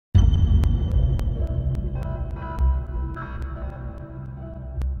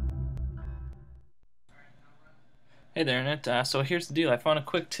Hey there, Annette. So here's the deal. I found a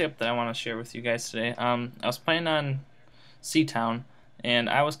quick tip that I want to share with you guys today. I was playing on Seatown, and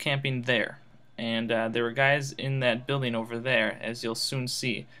I was camping there. And there were guys in that building over there, as you'll soon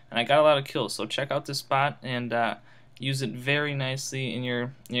see. And I got a lot of kills, so check out this spot and use it very nicely in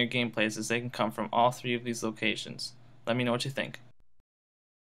your gameplays, as they can come from all three of these locations. Let me know what you think.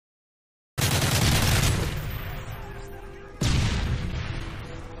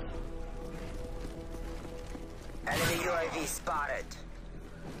 Enemy UAV spotted.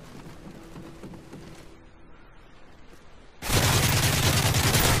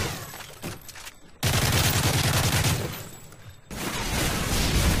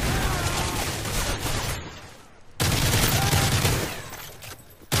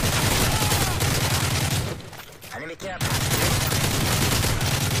 Enemy care package.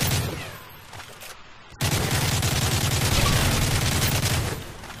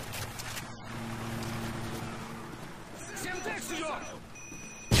 Семтекс идет!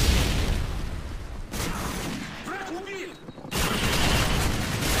 Враг убит!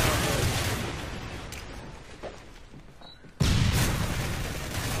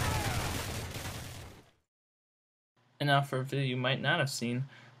 And now for a video you might not have seen,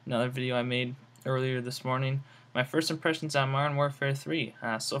 another video I made earlier this morning. My first impressions on Modern Warfare 3.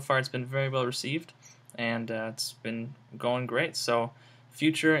 So far it's been very well received, and it's been going great. So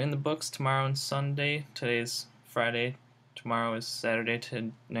future in the books tomorrow and Sunday. Today's Friday, tomorrow is Saturday,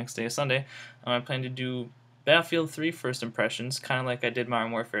 next day is Sunday. I plan to do Battlefield 3 first impressions, kind of like I did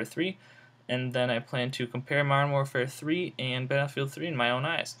Modern Warfare 3. And then I plan to compare Modern Warfare 3 and Battlefield 3 in my own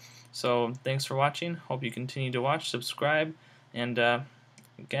eyes. So thanks for watching. Hope you continue to watch, subscribe, and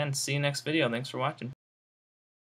again, see you next video. Thanks for watching.